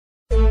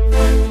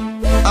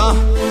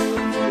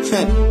You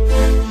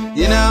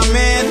know what I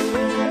mean?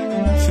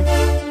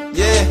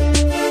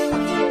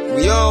 Yeah,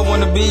 we all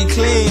wanna be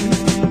clean.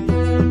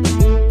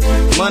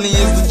 Money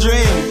is the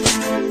dream,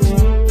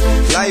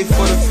 life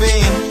for the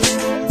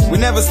fiend. We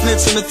never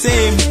snitch on the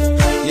team,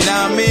 you know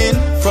what I mean?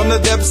 From the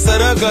depths of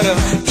the gutter.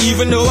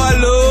 Even though I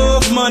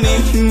love money,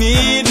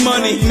 need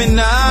money, me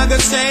nah got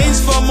change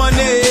for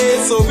money.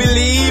 So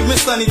believe me,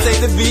 sonny,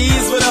 take the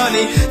bees with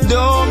honey.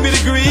 Don't be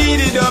the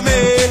greedy dummy,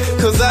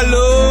 cause I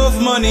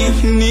love money,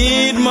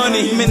 need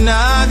money, me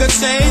nah got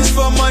change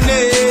for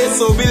money.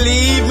 So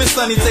believe me,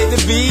 sonny, take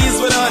the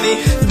bees with honey.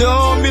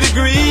 Don't be the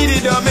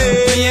greedy dummy.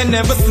 Me ain't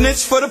never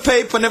snitch for the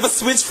paper, never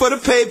switch for the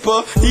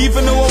paper.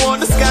 Even though I want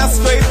the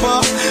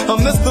skyscraper,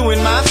 I'm just doing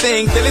my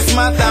thing till it's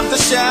my time to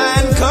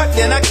shine. Cut,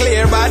 then I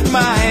clear bad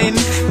mind.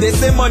 They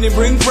say money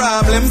bring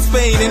problems,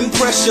 pain and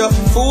pressure.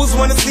 Fools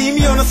wanna see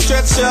me on a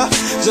stretcher.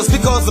 Just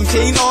because I'm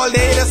clean all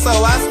day, that's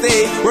how I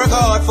stay. Work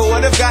hard for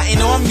what I've got, you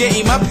know I'm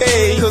getting my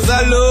pay. Cause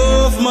I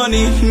love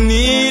money,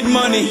 need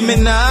money, me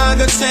nah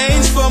got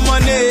change for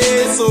money.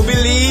 So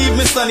believe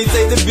me, sonny,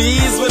 take the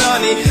bees with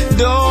honey.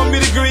 Don't be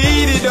the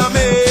greedy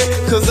dummy,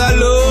 cause I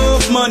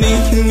love money,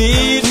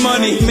 need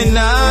money, me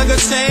nah got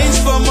change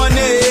for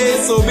money.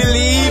 So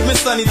believe me,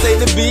 sonny, take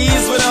the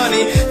bees with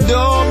honey.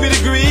 Don't be the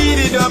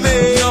greedy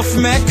dummy. Enough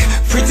Mac,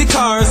 pretty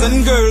cars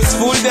and girls,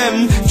 fool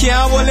them.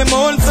 Can't hold them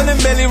on so them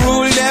belly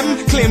rule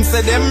them. Claim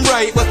say them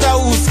right, but I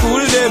who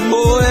school them.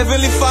 Oh,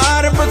 Heavenly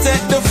Father,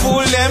 protect the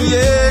fool them.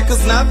 Yeah,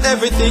 cause not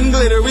everything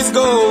glitter is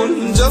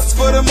gold. Just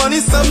for the money,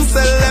 some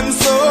sell them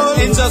soul.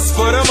 And just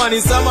for the money,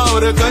 some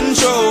out of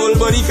control.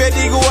 But if you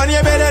dig one,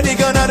 you better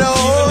dig another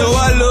hole. Even though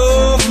I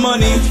love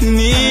money,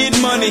 need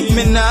money,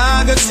 me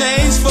nah got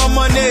change for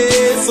money.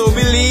 So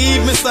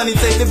believe me, sonny,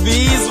 take the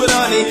bees with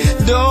honey.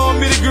 Don't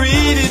be the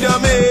greedy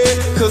dummy,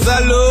 cause I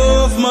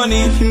love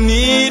money,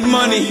 need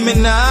money, me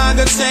nah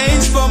got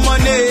change for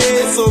money.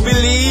 So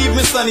believe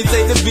me, sonny,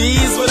 take the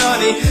bees with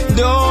honey.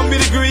 Don't be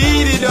the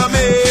greedy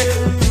dummy.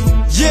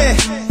 Yeah,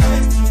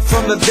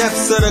 from the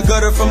depths of the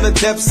gutter, from the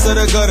depths of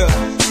the gutter.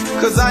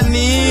 Cause I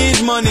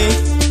need money,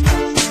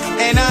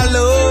 and I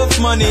love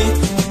money.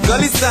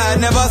 Gully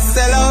side never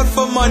sell out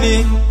for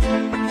money.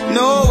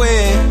 No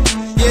way,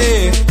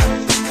 yeah,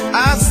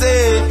 I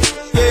say,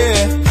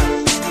 yeah,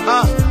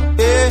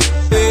 yeah.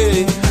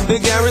 The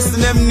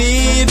garrison them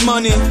need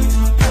money,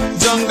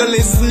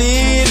 jungleists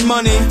need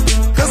money,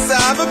 cause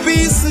Cyber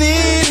Peace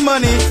need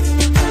money,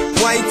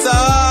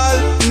 Whitehall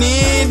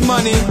need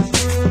money,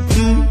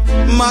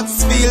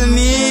 Maxfield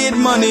need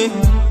money,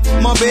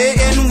 Mobay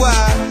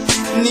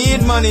NY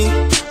need money,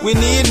 we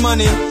need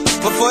money,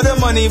 but for the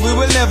money we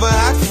will never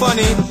act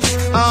funny.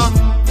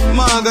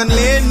 Morgan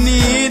Lane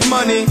need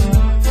money,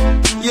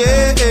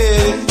 yeah.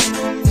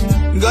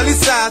 Gully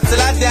side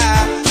till I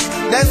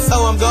die, that's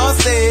how I'm gonna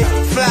stay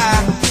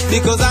fly,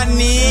 because I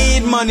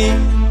need money.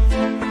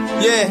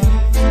 Yeah,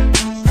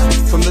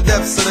 from the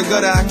depths of the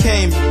gutter I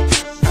came.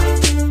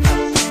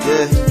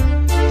 Yeah,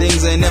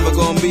 things ain't never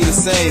gonna be the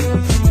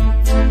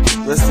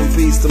same. Rest in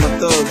peace to my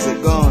thugs,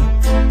 they're gone.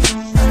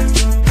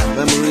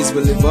 Memories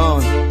will live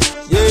on.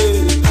 Yeah,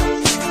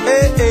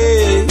 hey,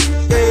 hey,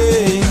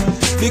 hey.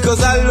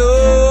 Because I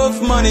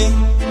love money,